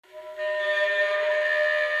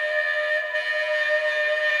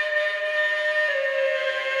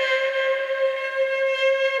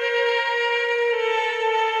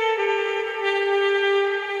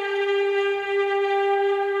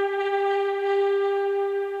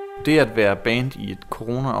Det at være band i et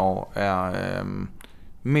coronaår er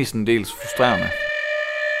mestendels frustrerende.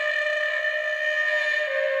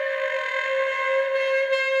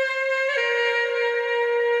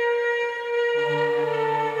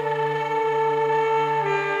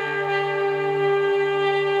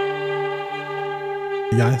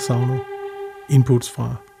 Jeg savner inputs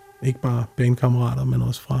fra ikke bare bandkammerater, men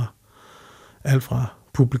også fra alt fra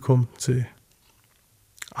publikum til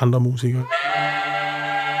andre musikere.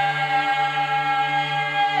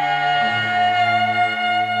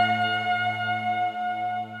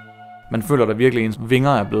 Man føler, at virkelig ens vinger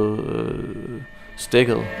er blevet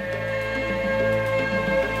stækket.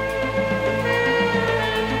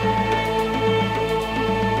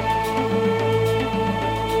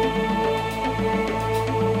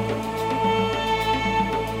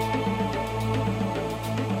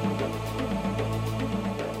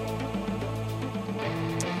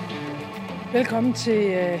 Velkommen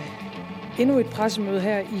til endnu et pressemøde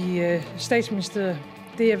her i Statsministeriet.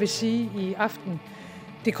 Det jeg vil sige i aften,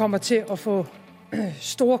 det kommer til at få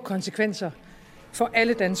store konsekvenser for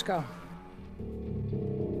alle danskere.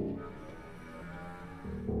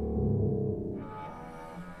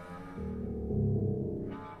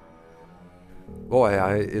 Hvor er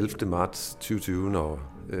jeg 11. marts 2020, når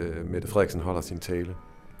Mette Frederiksen holder sin tale?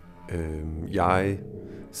 Jeg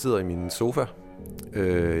sidder i min sofa.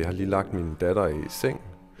 Jeg har lige lagt min datter i seng,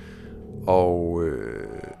 og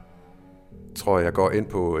tror jeg går ind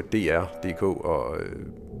på dr.dk og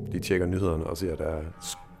lige tjekker nyhederne og ser, at der er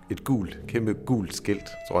et kæmpe gult skilt,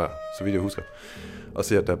 tror jeg, så vidt jeg husker, og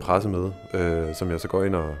ser, at der er pressemøde, som jeg så går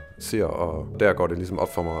ind og ser, og der går det ligesom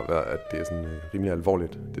op for mig, at det er sådan rimelig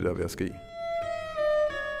alvorligt, det der er ved at ske.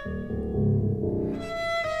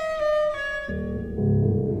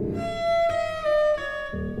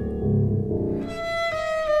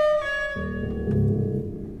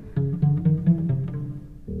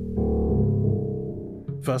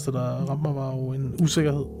 Det første, der ramte mig, var jo en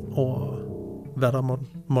usikkerhed over, hvad der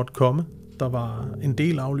måtte komme. Der var en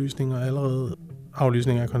del aflysninger allerede.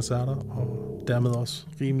 Aflysninger af koncerter, og dermed også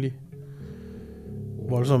rimelig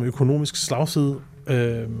voldsom økonomisk slagside.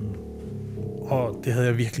 Og det havde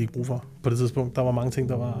jeg virkelig ikke brug for på det tidspunkt. Der var mange ting,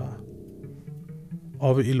 der var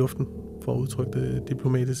oppe i luften, for at udtrykke det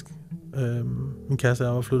diplomatisk. Min kæreste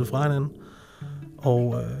var flyttet fra hinanden,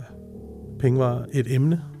 og penge var et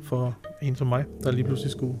emne for en som mig, der lige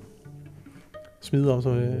pludselig skulle smide op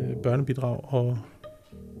så børnebidrag og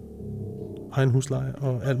egen husleje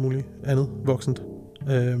og alt muligt andet voksent.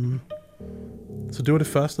 Så det var det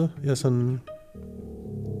første, jeg sådan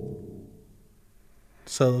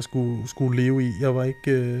sad og skulle leve i. Jeg var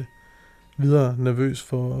ikke videre nervøs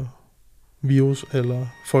for virus eller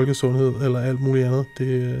folkesundhed eller alt muligt andet.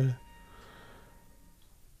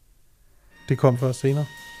 Det kom først senere.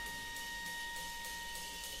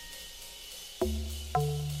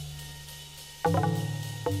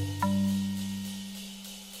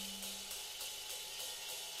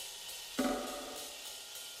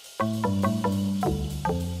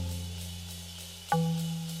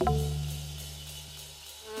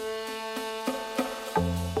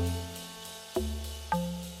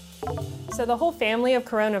 So the whole family of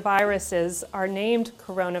coronaviruses are named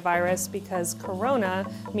coronavirus because corona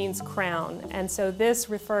means crown. And so this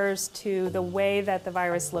refers to the way that the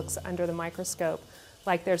virus looks under the microscope,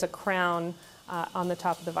 like there's a crown on the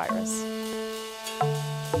top of the virus.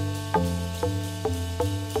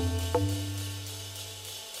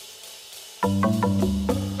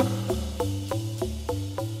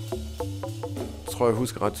 Jeg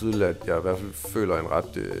husker ret tydeligt, at jeg i hvert fald føler en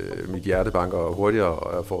ret... mit hjerte banker hurtigere,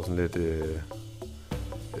 og jeg får sådan lidt...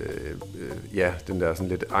 den der sådan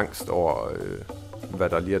lidt angst over, hvad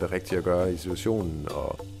der lige er det rigtige at gøre i situationen,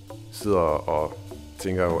 og sidder og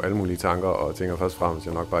tænker jo alle mulige tanker, og tænker først frem, at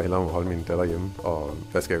jeg nok bare hellere må holde min datter hjemme, og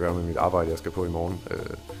hvad skal jeg gøre med mit arbejde, jeg skal på i morgen?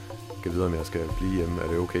 Skal videre, om jeg skal blive hjemme? Er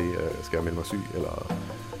det okay? Skal jeg melde mig syg? Eller...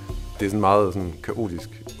 Det er sådan en meget sådan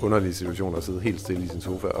kaotisk, underlig situation at sidde helt stille i sin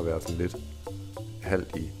sofa og være sådan lidt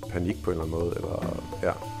halvt i panik på en eller anden måde, eller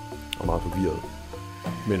ja, og meget forvirret.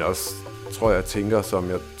 Men også, tror jeg, tænker, som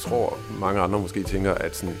jeg tror mange andre måske tænker,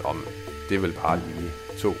 at sådan, det er vel bare lige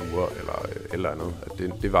 2 uger, eller andet,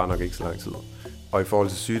 at det var nok ikke så lang tid. Og i forhold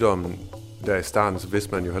til sygdommen, der i starten, så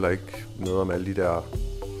vidste man jo heller ikke noget om alle de der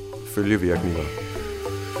følgevirkninger.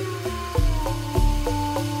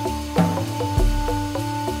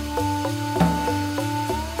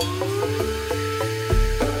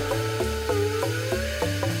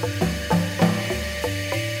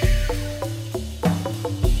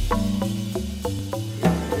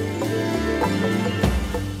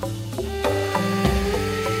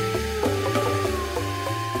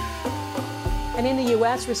 And in the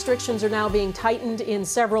US, restrictions are now being tightened in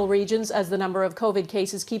several regions as the number of COVID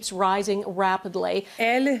cases keeps rising rapidly.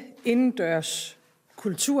 Alle indendørs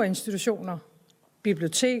kulturinstitutioner,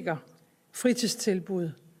 biblioteker, fritidstilbud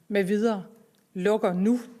med videre lukker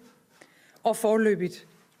nu og foreløbigt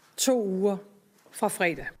 2 uger fra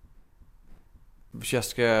fredag. Hvis jeg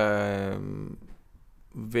skal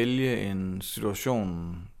vælge en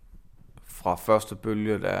situation fra første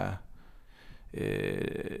bølge, der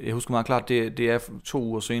jeg husker meget klart, det er 2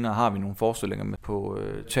 uger senere har vi nogle forestillinger med på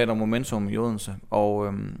Teater Momentum i Odense,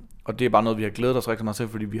 og det er bare noget, vi har glædet os rigtig meget til,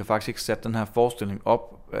 fordi vi har faktisk ikke sat den her forestilling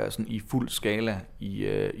op sådan i fuld skala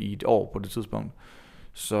i et år på det tidspunkt.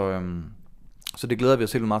 Så det glæder vi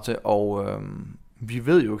os helt meget til, og vi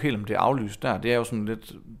ved jo ikke helt, om det er aflyst der. Det er jo sådan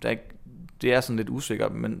lidt, det er sådan lidt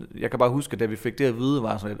usikkert, men jeg kan bare huske, at da vi fik det at vide,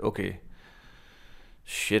 var sådan lidt, okay,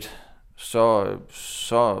 shit, så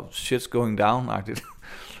shit's going down-agtigt.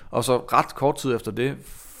 Og så ret kort tid efter det,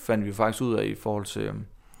 fandt vi faktisk ud af i forhold til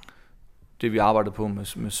det, vi arbejdede på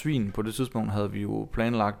med SVIN. På det tidspunkt havde vi jo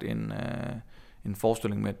planlagt en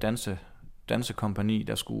forestilling med et dansekompagni,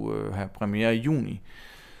 der skulle have premiere i juni.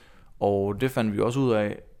 Og det fandt vi også ud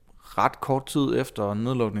af ret kort tid efter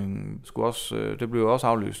nedlukningen. Det blev også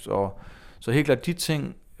aflyst. Og så helt klart de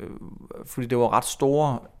ting, fordi det var ret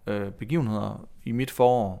store begivenheder i mit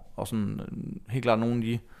forår, og sådan helt klart nogle af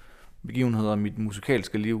de begivenheder, mit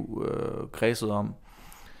musikalske liv kredsede om.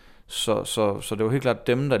 Så det var helt klart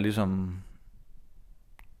dem, der ligesom,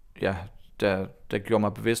 ja, der gjorde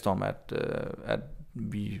mig bevidst om, at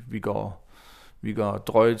vi går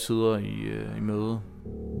drøje tider i møde.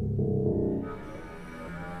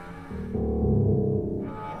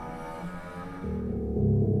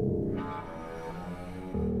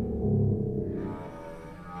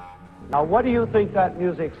 Now, what do you think that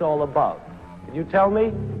music's all about? Can you tell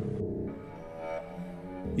me?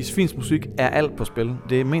 I SVINs musik er alt på spil.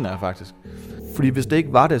 Det mener jeg faktisk. Fordi hvis det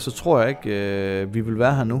ikke var det, så tror jeg ikke, vi ville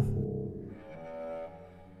være her nu.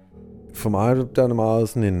 For mig der er det meget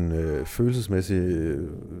sådan en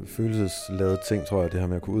følelsesladet ting, tror jeg, det her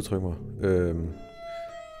med at kunne udtrykke mig.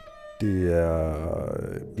 Det er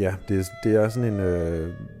sådan en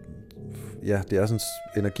det er sådan en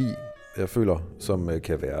energi, jeg føler, som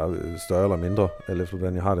kan være større eller mindre, alt efter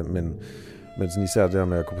hvordan jeg har det, men sådan især det her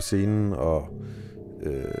med at gå på scenen og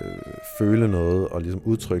føle noget og ligesom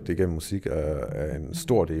udtrykke det gennem musik er en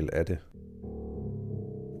stor del af det.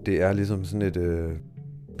 Det er ligesom sådan et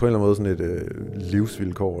på en eller anden måde sådan et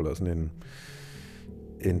livsvilkår eller sådan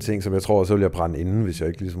en ting, som jeg tror, så ville jeg brænde inden, hvis jeg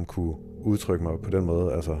ikke ligesom kunne udtrykke mig på den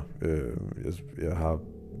måde. Altså,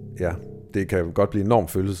 det kan godt blive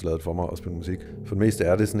enormt følelsesladet for mig at spille musik. For det meste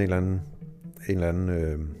er det sådan en eller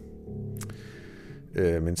anden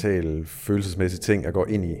mental, følelsesmæssig ting, jeg går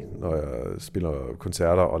ind i, når jeg spiller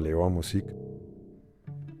koncerter og laver musik.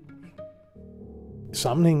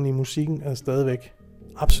 Sammenhængen i musikken er stadigvæk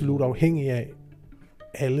absolut afhængig af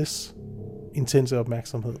alles intense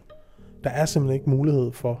opmærksomhed. Der er simpelthen ikke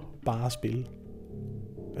mulighed for bare at spille.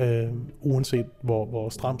 Uanset hvor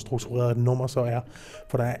stramt struktureret et nummer så er.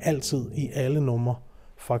 For der er altid i alle numre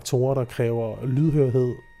faktorer, der kræver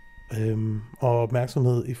lydhørhed og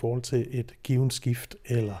opmærksomhed i forhold til et givet skift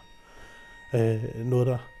eller noget,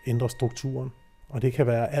 der ændrer strukturen. Og det kan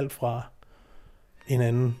være alt fra en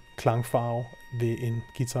anden klangfarve ved en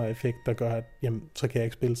guitareffekt, der gør, at så kan jeg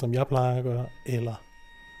ikke spille, som jeg plejer at gøre, eller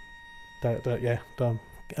der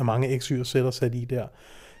er mange X'er sætter sat i der.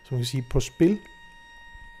 Så man kan sige, på spil,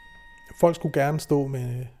 folk skulle gerne stå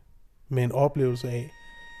med en oplevelse af,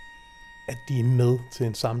 at de er med til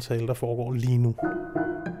en samtale, der foregår lige nu.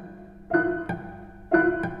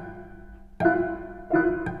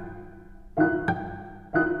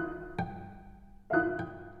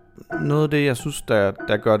 Noget af det, jeg synes,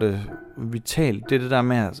 der gør det vitalt, det er det der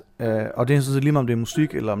med, og det er sådan set lige meget, om det er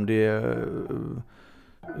musik, eller om det er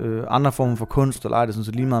andre former for kunst, eller ej, det er sådan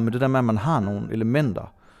set lige meget, men det der med, at man har nogle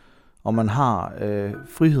elementer, og man har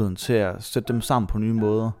friheden til at sætte dem sammen på nye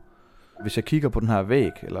måder. Hvis jeg kigger på den her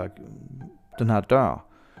væg, eller den her dør,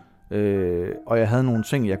 og jeg havde nogle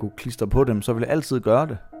ting, jeg kunne klistre på dem, så ville jeg altid gøre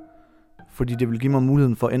det. Fordi det vil give mig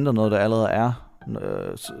muligheden for at ændre noget, der allerede er.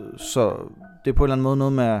 Så det er på en eller anden måde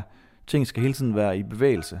noget med, at ting skal hele tiden være i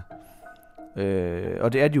bevægelse.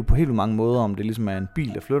 Og det er det jo på helt mange måder, om det ligesom er en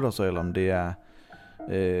bil, der flytter sig, eller om det er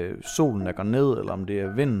solen, der går ned, eller om det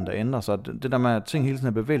er vinden, der ændrer sig. Det der med, at ting hele tiden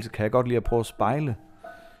er bevægelse, kan jeg godt lide at prøve at spejle.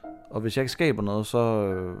 Og hvis jeg ikke skaber noget,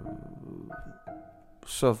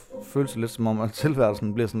 så føles det lidt som om, at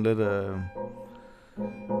tilværelsen bliver sådan lidt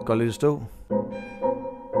går lidt i stå.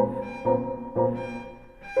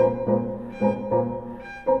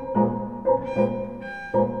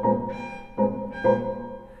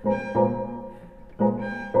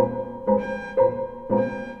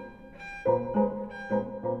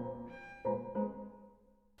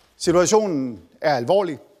 Situationen er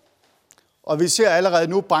alvorlig, og vi ser allerede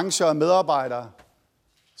nu brancher og medarbejdere,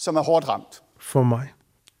 som er hårdt ramt. For mig,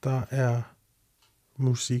 der er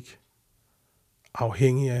musik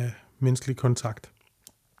afhængig af menneskelig kontakt.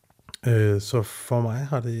 Så for mig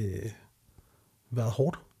har det været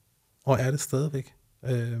hårdt, og er det stadigvæk.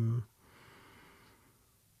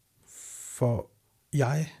 For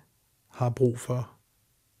jeg har brug for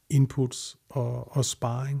inputs og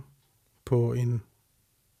sparring på en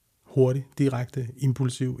hurtig, direkte,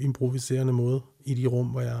 impulsiv, improviserende måde i de rum,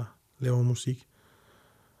 hvor jeg laver musik.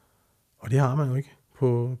 Og det har man jo ikke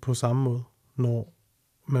på samme måde, når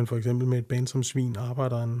man for eksempel med et band som SVIN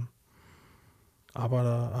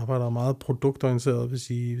arbejder meget produktorienteret.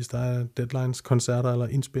 Hvis der er deadlines, koncerter eller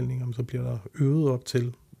indspilninger, så bliver der øvet op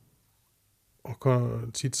til. Og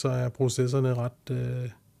tit så er processerne ret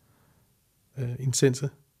intense.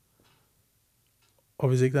 Og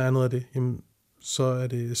hvis ikke der er noget af det, jamen, så er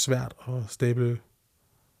det svært at stable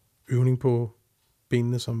øvning på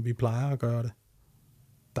benene, som vi plejer at gøre det.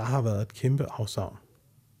 Der har været et kæmpe afsavn.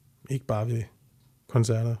 Ikke bare ved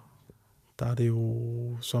koncerter. Der er det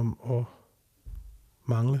jo som at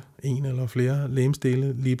mangle en eller flere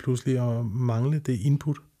legemsdele lige pludselig, og mangle det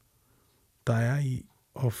input, der er i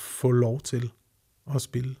at få lov til at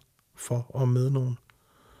spille for og med nogen.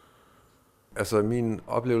 Altså min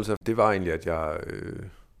oplevelse, det var egentlig, at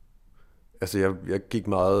jeg gik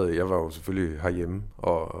meget, jeg var jo selvfølgelig herhjemme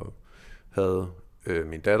og havde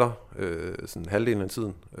min datter sådan halvdelen af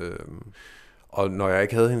tiden. Og når jeg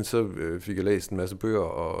ikke havde hende, så fik jeg læst en masse bøger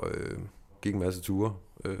og gik en masse ture.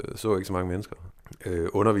 Så ikke så mange mennesker.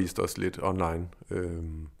 Underviste også lidt online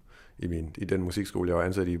i den musikskole, jeg var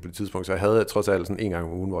ansat i på det tidspunkt. Så jeg havde trods alt sådan en gang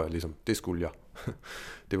om ugen, hvor jeg ligesom, det skulle jeg.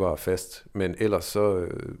 Det var fast. Men ellers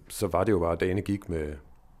så var det jo bare, at dagene gik med,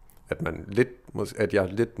 at jeg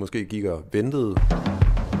lidt måske gik og ventede.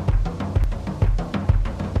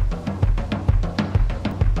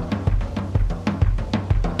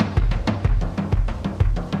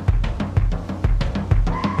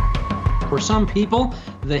 For some people,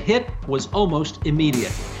 the hit was almost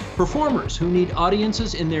immediate. Performers who need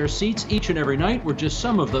audiences in their seats each and every night were just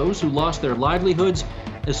some of those who lost their livelihoods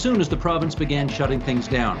as soon as the province began shutting things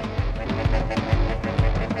down.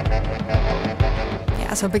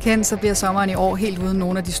 Ja, som bekendt så bliver sommeren i år helt uden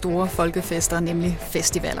nogle af de store folkefester, nemlig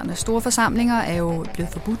festivalerne. Store forsamlinger er jo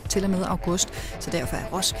blevet forbudt til og med august, så derfor er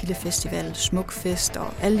Roskilde Festival, Smukfest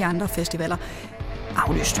og alle de andre festivaler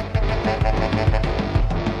aflyst.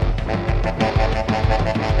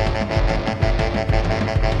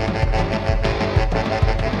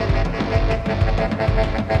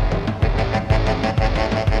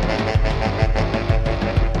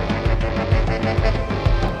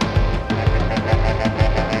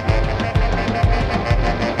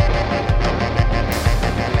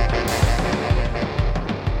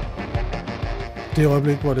 Det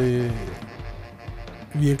øjeblik, hvor det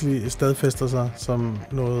virkelig stadfæster sig som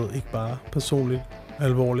noget ikke bare personligt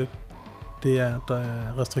alvorligt, det er, at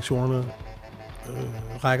restriktionerne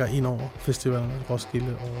rækker ind over festivalerne,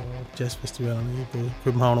 Roskilde og jazzfestivalerne i både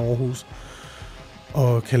København og Aarhus.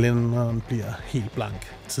 Og kalenderen bliver helt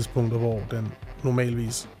blank. Tidspunkter, hvor den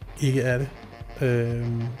normalvis ikke er det.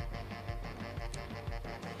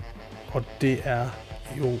 Og det er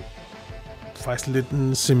jo faktisk lidt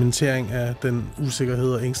en cementering af den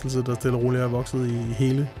usikkerhed og ængstelse, der stille og roligt er vokset i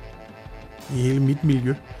hele mit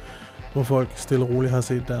miljø, hvor folk stille og roligt har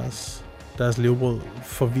set deres levebrød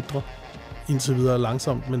forvitre indtil videre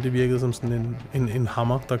langsomt, men det virkede som sådan en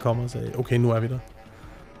hammer, der kommer og sagde, okay, nu er vi der.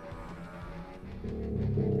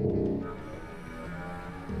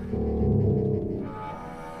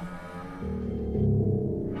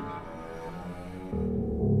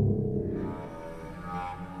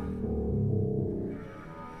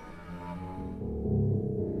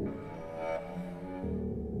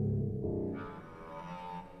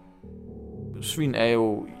 SVIN er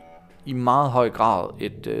jo i meget høj grad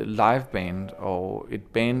et liveband, og et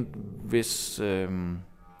band,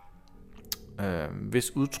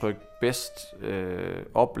 hvis udtryk bedst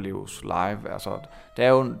opleves live. Altså, der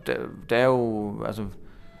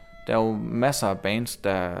er jo masser af bands,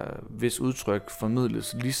 hvis udtryk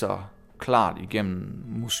formidles lige så klart igennem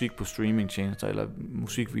musik på streamingtjenester eller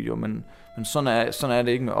musikvideo, men sådan er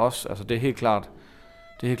det ikke med os. Altså, det er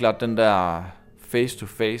helt klart den der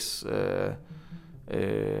face-to-face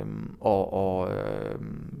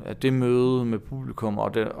det møde med publikum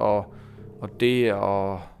og det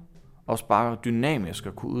at også bare dynamisk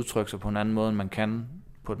at kunne udtrykke sig på en anden måde, end man kan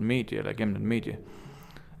på et medie eller gennem et medie.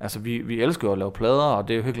 Altså vi elsker jo at lave plader, og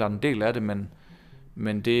det er jo helt klart en del af det,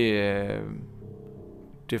 men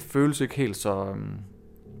det føles ikke helt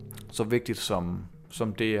så vigtigt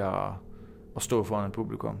som det at stå foran et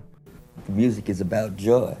publikum. The music is about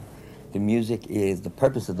joy. The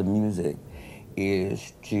purpose of the music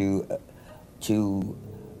is to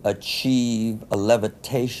achieve a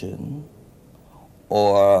levitation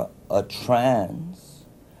or a trance,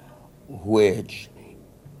 which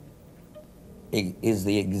is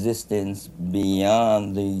the existence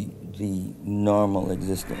beyond the normal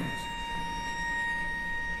existence.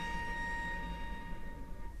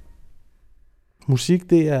 Musik,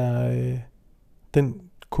 det er den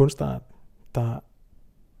kunstart, der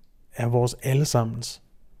er vores allesammens,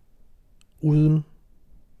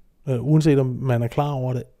 uanset om man er klar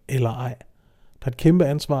over det eller ej. Der er et kæmpe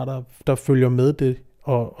ansvar, der følger med det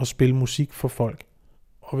at spille musik for folk.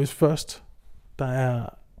 Og hvis først der er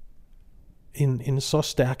en så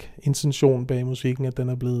stærk intention bag musikken, at den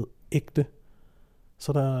er blevet ægte,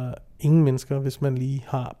 så der er ingen mennesker, hvis man lige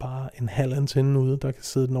har bare en halv antenne ude, der kan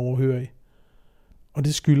sidde den overhørig. Og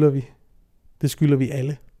det skylder vi. Det skylder vi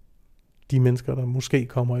alle. De mennesker, der måske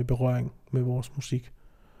kommer i berøring med vores musik.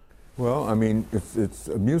 Well, I mean,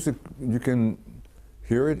 it's music, you can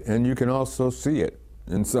hear it and you can also see it.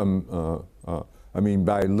 In some,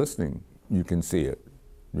 by listening, you can see it,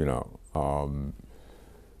 you know.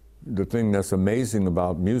 The thing that's amazing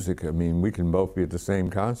about music, I mean, we can both be at the same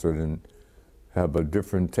concert and have a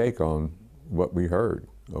different take on what we heard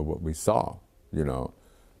or what we saw, you know.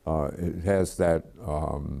 It has that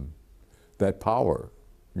power,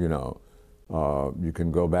 you know. You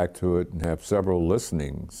can go back to it and have several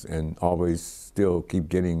listenings and always still keep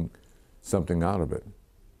getting something out of it.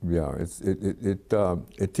 Yeah,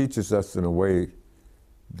 it teaches us in a way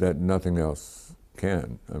that nothing else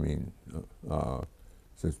can. I mean,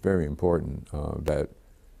 so it's very important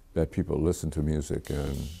that people listen to music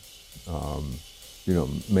and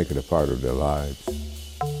make it a part of their lives.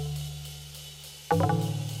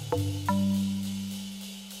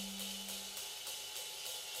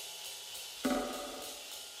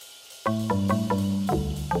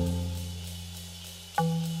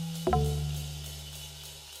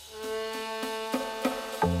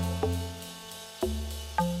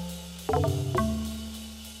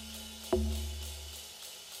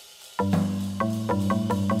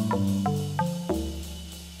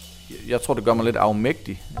 Jeg tror, det gør mig lidt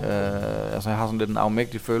afmægtig. Jeg har sådan lidt en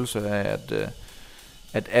afmægtig følelse af,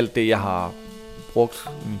 at alt det, jeg har brugt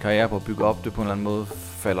min karriere på at bygge op, det på en eller anden måde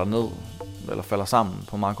falder ned, eller falder sammen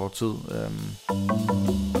på meget kort tid.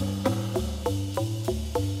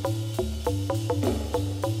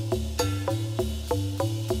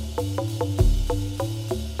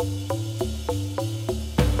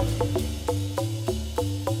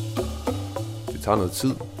 Det tager noget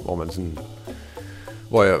tid, hvor man sådan...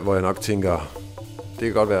 Hvor jeg nok tænker, det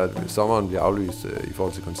kan godt være, at sommeren bliver aflyst i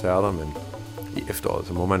forhold til koncerter, men i efteråret,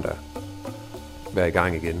 så må man da være i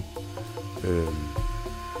gang igen.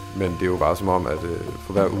 Men det er jo bare som om, at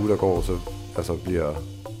for hver uge, der går, så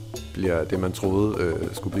bliver det, man troede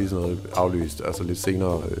skulle blive sådan noget aflyst, altså lidt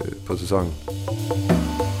senere på sæsonen.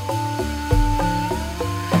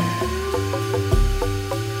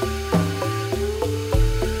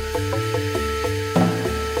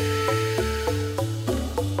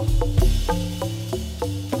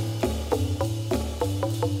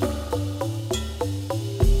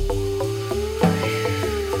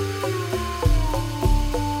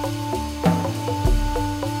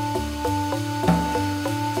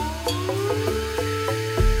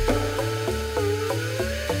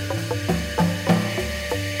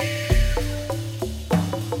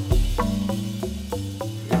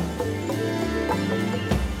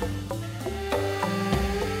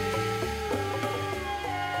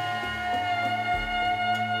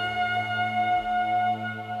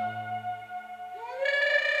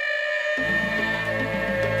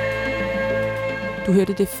 Du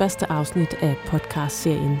hørte det første afsnit af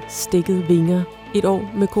podcastserien Stækkede Vinger, et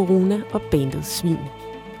år med corona og bandet SVIN.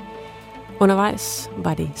 Undervejs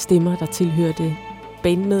var det stemmer, der tilhørte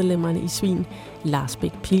bandmedlemmerne i SVIN, Lars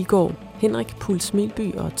Bech Pilgaard, Henrik Pultz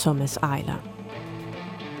Melbye og Thomas Eiler.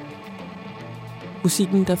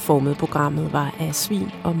 Musikken, der formede programmet, var af SVIN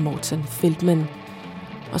og Morten Feldman.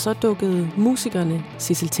 Og så dukkede musikerne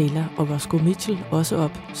Cecil Taylor og Roscoe Mitchell også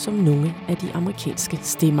op som nogle af de amerikanske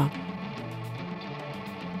stemmer.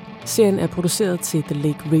 Serien er produceret til The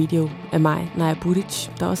Lake Radio af mig, Naya Buric,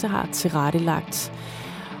 der også har tilrettelagt.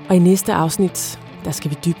 Og i næste afsnit, der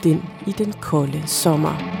skal vi dybt ind i den kolde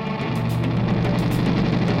sommer.